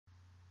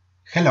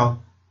Hello!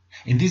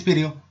 In this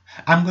video,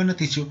 I'm going to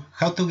teach you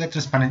how to get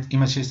transparent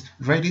images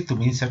ready to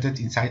be inserted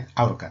inside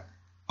AutoCAD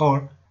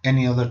or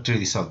any other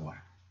 3D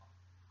software.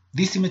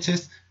 These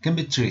images can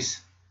be trees,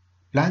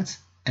 plants,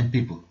 and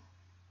people.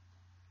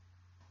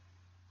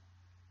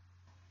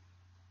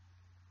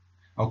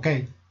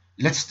 Okay,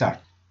 let's start.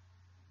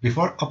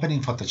 Before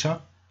opening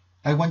Photoshop,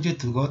 I want you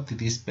to go to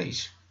this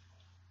page,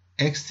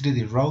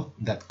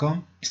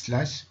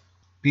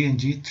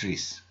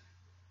 x3drow.com/png-trees.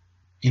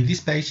 In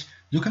this page,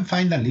 you can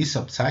find a list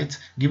of sites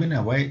giving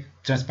away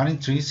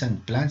transparent trees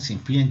and plants in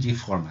PNG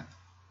format.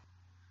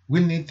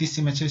 We'll need these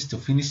images to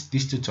finish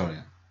this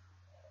tutorial.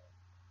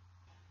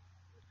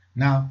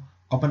 Now,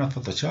 open up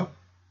Photoshop,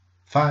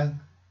 File,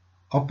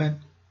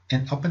 Open,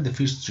 and open the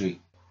first tree.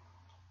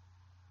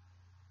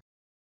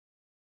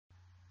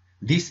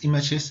 These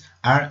images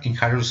are in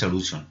high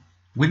resolution.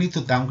 We need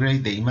to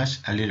downgrade the image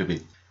a little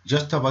bit,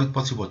 just to avoid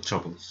possible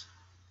troubles.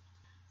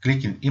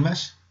 Click in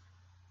Image,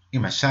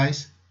 Image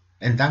Size,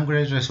 and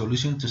downgrade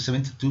resolution to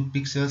 72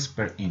 pixels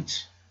per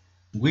inch,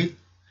 width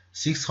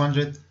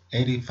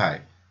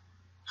 685,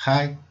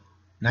 height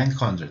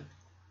 900.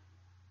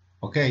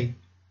 OK.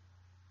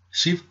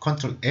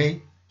 Shift-Ctrl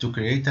A to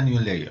create a new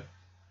layer.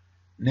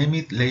 Name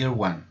it Layer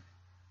 1.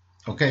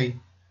 OK.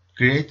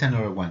 Create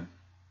another one.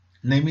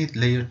 Name it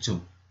Layer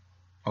 2.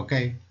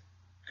 OK.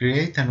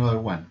 Create another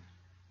one.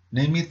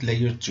 Name it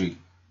Layer 3.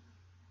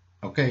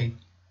 OK.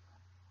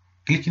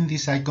 Clicking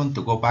this icon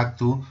to go back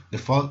to the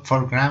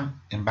foreground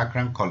and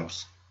background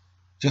colors,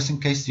 just in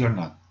case you're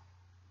not.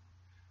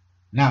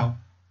 Now,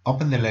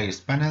 open the Layers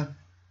panel,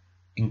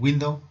 in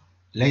Window,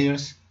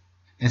 Layers,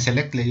 and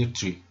select Layer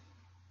 3.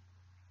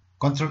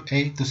 Ctrl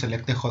A to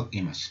select the whole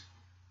image.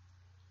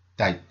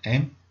 Type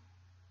M,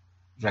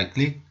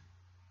 right-click,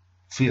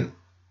 Fill.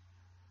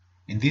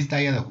 In this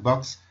dialog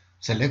box,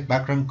 select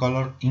Background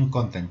Color in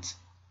Contents.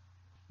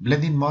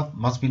 Blending mode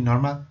must be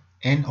normal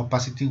and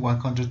opacity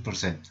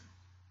 100%.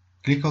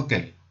 Click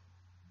OK.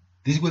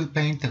 This will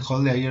paint the whole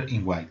layer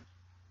in white.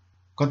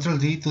 Ctrl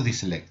D to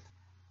deselect.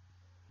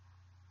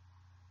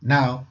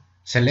 Now,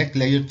 select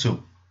Layer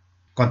 2.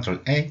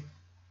 Ctrl A,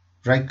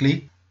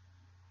 right-click,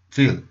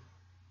 Fill.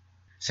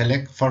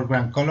 Select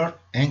Foreground Color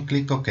and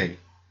click OK.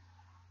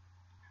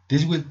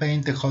 This will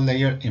paint the whole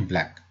layer in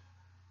black.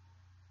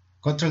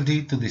 Ctrl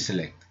D to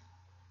deselect.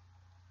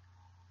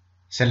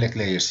 Select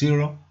Layer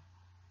 0.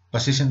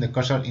 Position the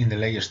cursor in the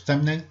layer's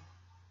thumbnail.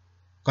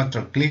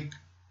 Ctrl-click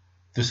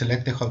to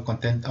select the whole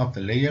content of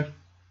the layer.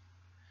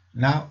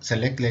 Now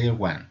select Layer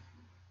 1.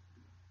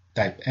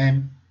 Type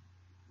M,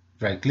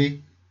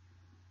 right-click,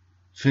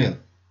 Fill.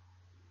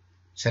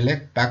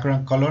 Select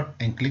Background Color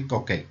and click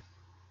OK.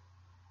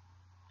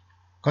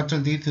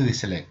 Ctrl D to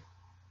deselect.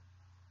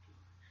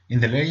 In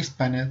the Layers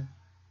panel,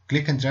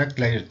 click and drag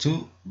Layer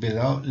 2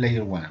 below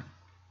Layer 1,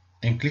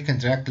 and click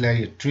and drag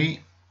Layer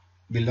 3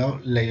 below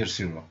Layer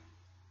 0.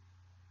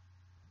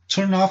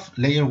 Turn off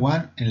Layer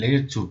 1 and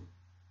Layer 2.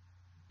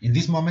 In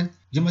this moment,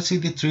 you must see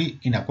the tree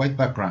in a white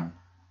background.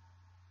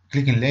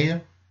 Click in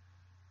Layer,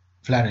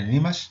 Flatten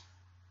Image,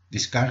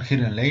 discard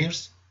Hidden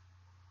Layers,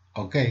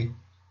 OK,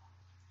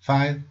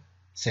 File,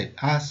 Save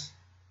As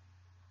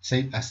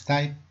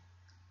Type,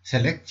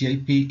 select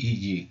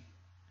JPEG,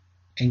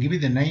 and give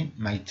it the name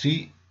My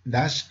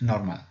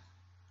Tree-Normal.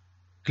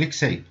 Click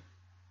Save.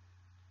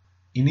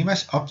 In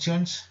Image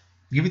Options,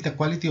 give it a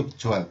quality of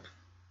 12,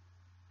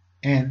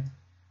 and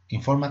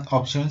in Format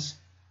Options,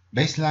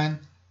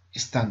 Baseline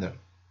Standard.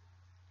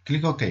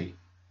 Click OK.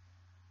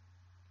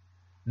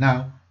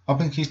 Now,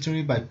 open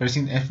History by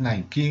pressing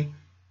F9 key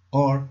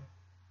or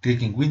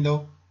clicking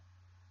Window,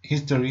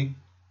 History,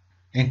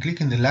 and click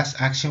in the last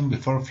action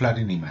before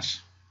flattening image.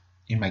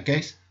 In my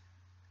case,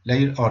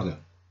 Layer Order,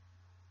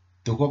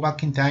 to go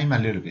back in time a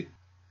little bit.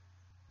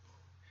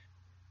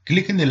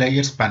 Click in the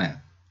Layers panel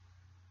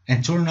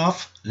and turn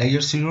off Layer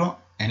 0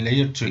 and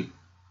Layer 3,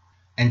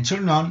 and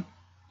turn on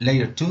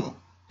Layer 2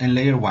 and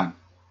Layer 1.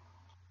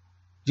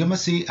 You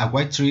must see a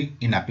white tree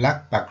in a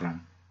black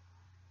background.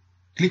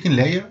 Click in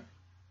Layer,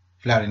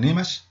 Flatten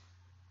Image,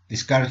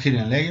 discard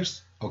Hidden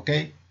Layers,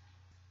 OK.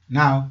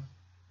 Now,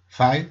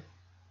 File,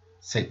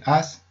 Save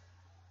As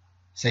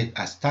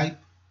Type,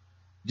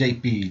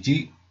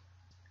 JPEG,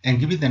 and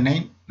give it the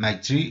name My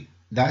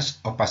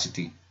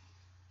Tree-Opacity.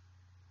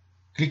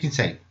 Click in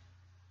Save.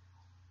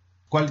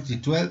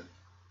 Quality 12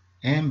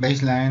 and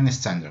Baseline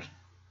Standard.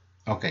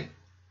 OK.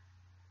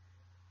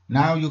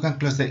 Now you can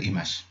close the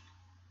image.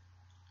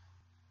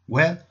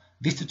 Well,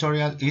 this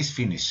tutorial is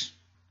finished.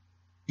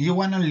 If you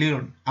want to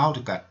learn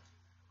AutoCAD,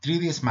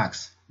 3ds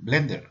Max,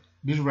 Blender,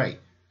 V-Ray,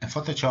 and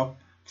Photoshop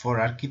for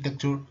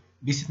architecture,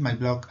 visit my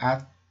blog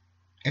at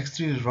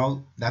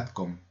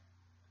x3drow.com.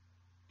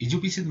 If you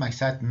visit my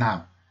site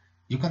now,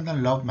 you can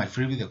download my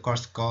free video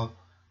course called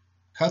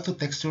How to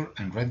Texture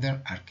and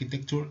Render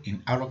Architecture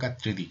in AutoCAD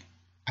 3D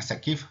as a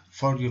gift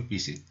for your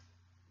visit.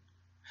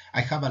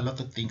 I have a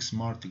lot of things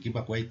more to give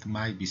away to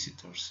my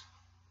visitors.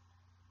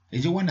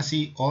 If you want to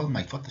see all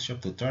my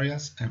Photoshop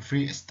tutorials and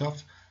free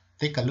stuff,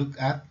 take a look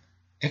at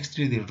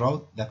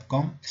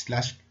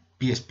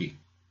x3drow.com/PSP.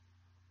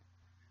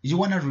 you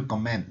want to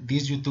recommend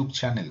this YouTube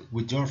channel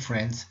with your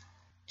friends,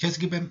 just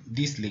give them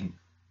this link,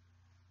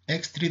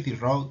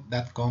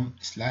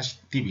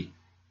 x3draw.com/tv.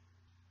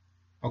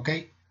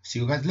 Okay, see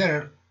you guys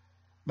later.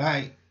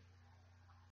 Bye.